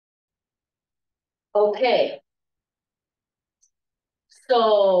Okay.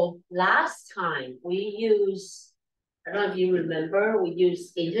 So last time we used, I don't know if you remember, we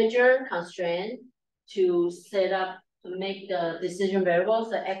used integer constraint to set up, to make the decision variables,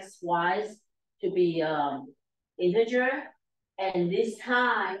 the x, y's to be integer. And this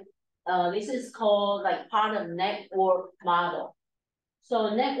time, this is called like part of network model.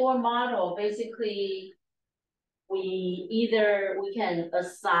 So network model, basically, we can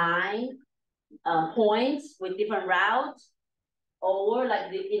assign points with different routes, or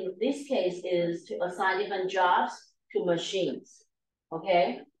like in this case is to assign different jobs to machines,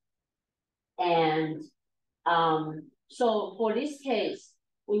 okay? And so for this case,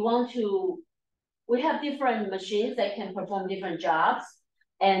 we have different machines that can perform different jobs,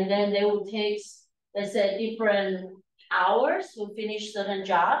 and then they will take, let's say, different hours to finish certain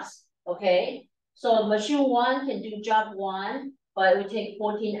jobs, okay? So machine one can do job one, but it will take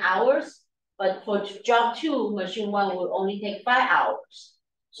 14 hours. But for job two, machine one will only take 5 hours.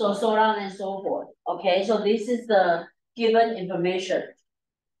 So on and so forth, okay? So this is the given information.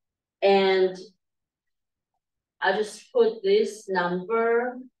 And I just put this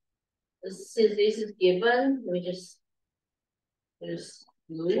number, since this is given, we just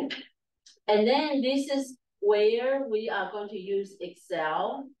move. And then this is where we are going to use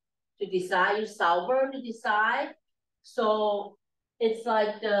Excel to decide, use solver to decide. So it's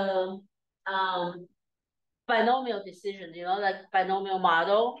like the binomial decision, like binomial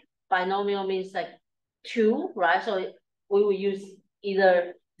model. Binomial means like two, right? So we will use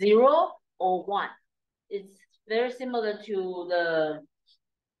either 0 or 1. It's very similar to the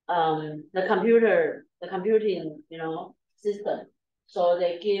computing, system. So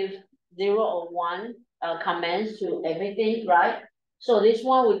they give 0 or 1 commands to everything, right? So this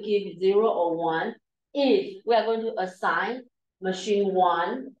one will give 0 or 1 if we are going to assign machine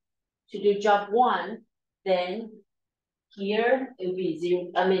 1 to do job 1, then here it will be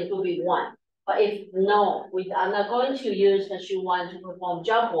 0, it will be 1. But if no, we are not going to use machine 1 to perform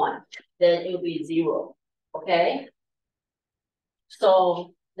job 1, then it will be 0, okay?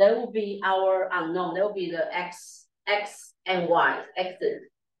 So that will be our unknown. That will be the x and y, x's.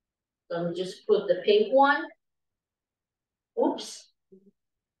 So let me just put the pink one. Oops.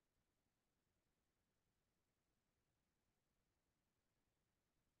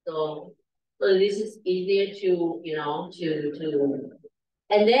 So this is easier to,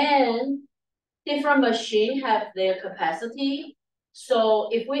 and then different machine have their capacity. So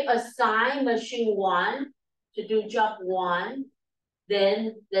if we assign machine 1 to do job 1,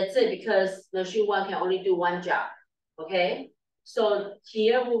 then that's it, because machine 1 can only do 1 job, okay? So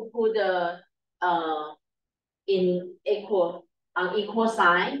here we'll put the in equal, equal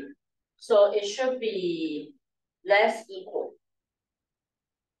sign. So it should be less equal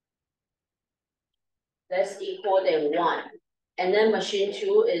than 1. And then machine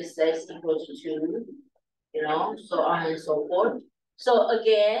 2 is less equal to 2, so on and so forth. So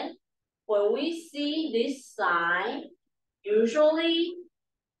again, when we see this sign, usually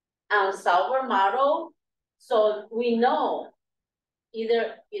on solver model, so we know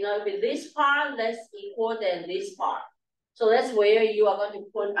either, with this part less equal than this part. So that's where you are going to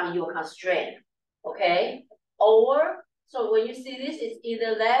put on your constraint, okay? Or, so when you see this, it's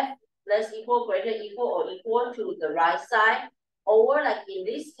either less equal, greater equal, or equal to the right side, or like in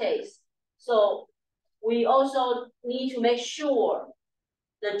this case. So we also need to make sure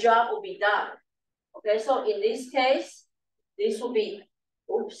the job will be done. Okay, so in this case, this will be,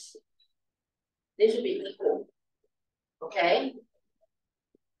 this will be equal, okay?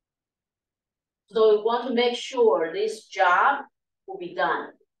 So we want to make sure this job will be done.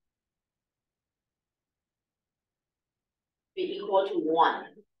 Be equal to 1.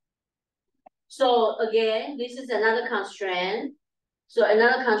 So again, this is another constraint. So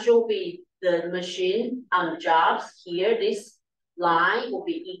another constraint will be the machine on jobs here. This line will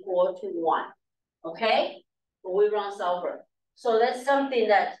be equal to 1. Okay? When we run solver. So that's something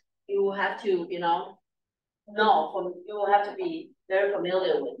that you will have to, you will have to be very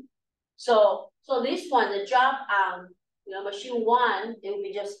familiar with. So this one, the job on machine 1, it will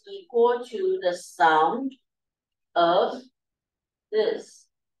be just equal to the sum of this.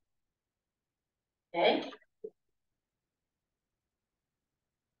 Okay.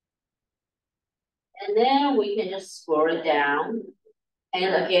 And then we can just scroll it down.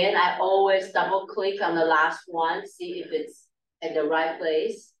 And again, I always double click on the last one, see if it's at the right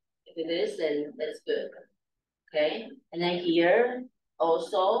place. If it is, then that's good. Okay. And then here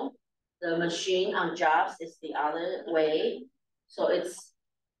also the machine on jobs is the other way. So it's,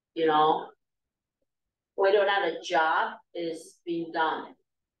 whether or not a job is being done.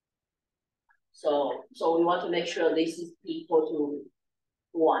 So we want to make sure this is equal to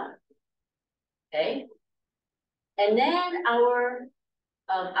 1. Okay. And then our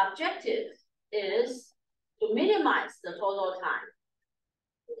objective is to minimize the total time.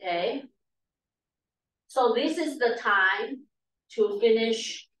 Okay. So this is the time to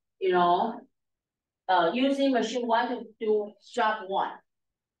finish, using machine 1 to do job 1.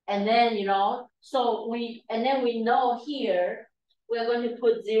 And then, so we know here, we are going to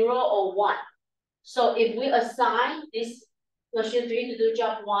put 0 or 1. So if we assign this machine 3 to do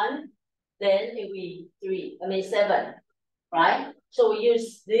job 1, then it will be 7, right? So we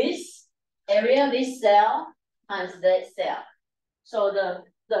use this area, this cell, times that cell. So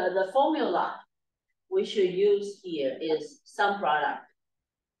the formula we should use here is sum product.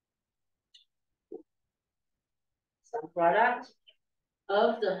 Sum product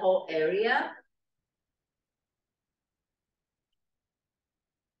of the whole area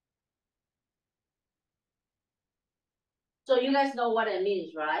so you guys know what it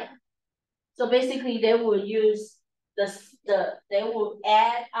means, right? So basically they will use they will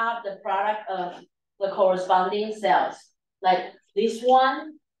add up the product of the corresponding cells. Like this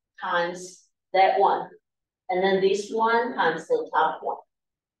one times that one. And then this one times the top one.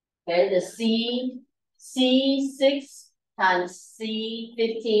 Okay, the C6 times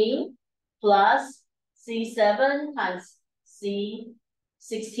C15 plus C7 times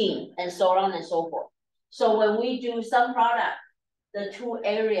C16 and so on and so forth. So when we do sum product, the two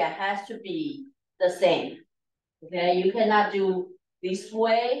area has to be the same. Okay, you cannot do this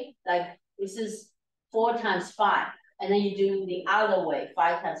way, like this is 4 times 5, and then you do the other way,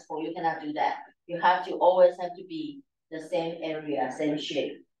 5 times 4. You cannot do that. You have to always have to be the same area, same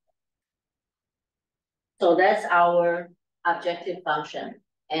shape. So that's our objective function.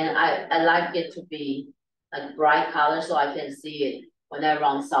 And I like it to be like bright color so I can see it when I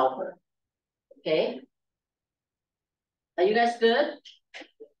run solver. Okay? Are you guys good?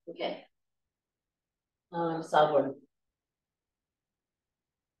 Okay. Solver.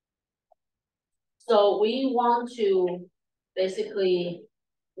 So we want to basically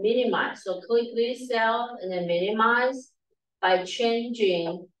minimize. So click this cell and then minimize by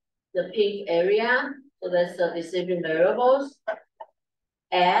changing the pink area. So that's the decision variables.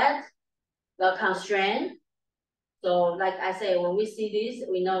 Add the constraint. So like I say, when we see this,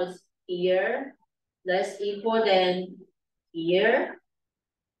 we know it's here, less equal than here,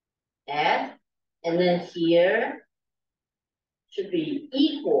 add, and then here should be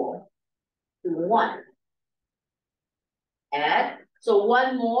equal to 1. Add. So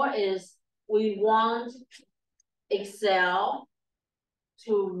one more is we want Excel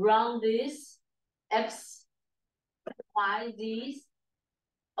to run this X, Y, Z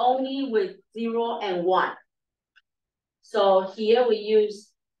only with 0 and 1. So here we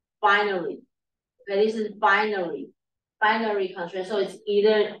use binary. Okay, this is binary constraint. So it's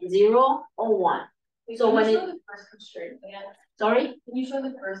either 0 or 1. So when show the first constraint again? Sorry? Can you show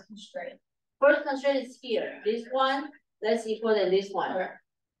the first constraint? First constraint is here. This one less equal than this one.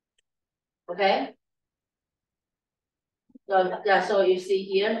 Okay? So yeah, so you see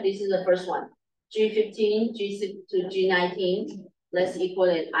here, this is the first one. G15, G6 to G19 less equal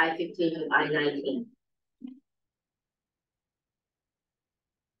than I15 to I19.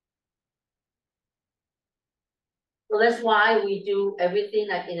 So that's why we do everything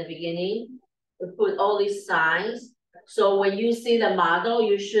like in the beginning. We put all these signs. So when you see the model,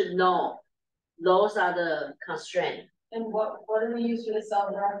 you should know those are the constraints. And what do we use for the cell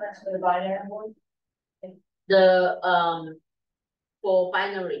reference for the binary one? The for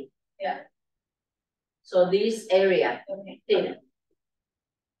binary. Yeah. So this area. Okay. Thing.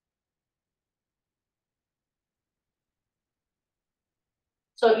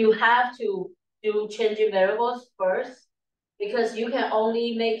 So you have to do changing variables first, because you can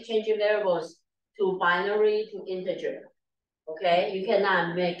only make changing variables to binary to integer. Okay, you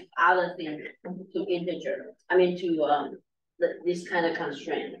cannot make other things to integer. I mean to this kind of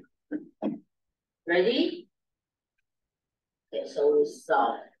constraint. Ready? Okay, so we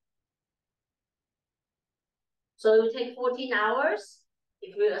solve. So it will take 14 hours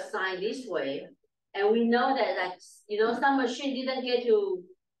if we assign this way. And we know that, like, some machine didn't get to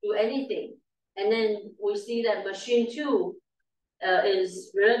do anything. And then we see that machine 2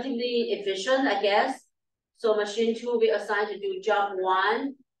 is relatively efficient, I guess. So machine 2 will be assigned to do job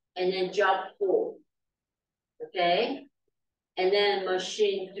 1 and then job 4. Okay? And then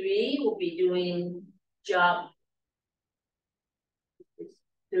machine 3 will be doing job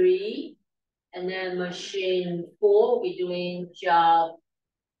 3. And then machine 4 will be doing job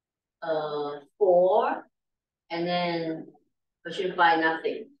 4. And then machine 5,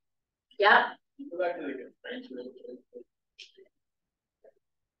 nothing. Yeah?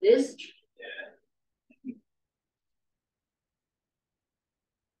 This.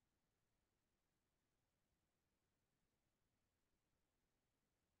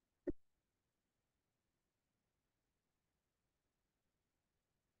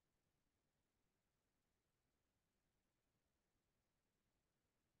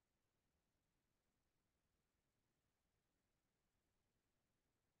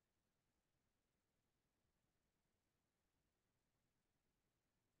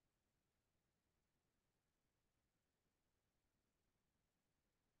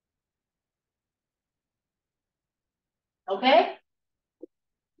 Okay.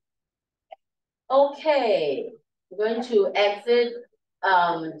 Okay, we're going to exit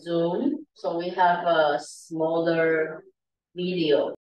Zoom, so we have a smaller video.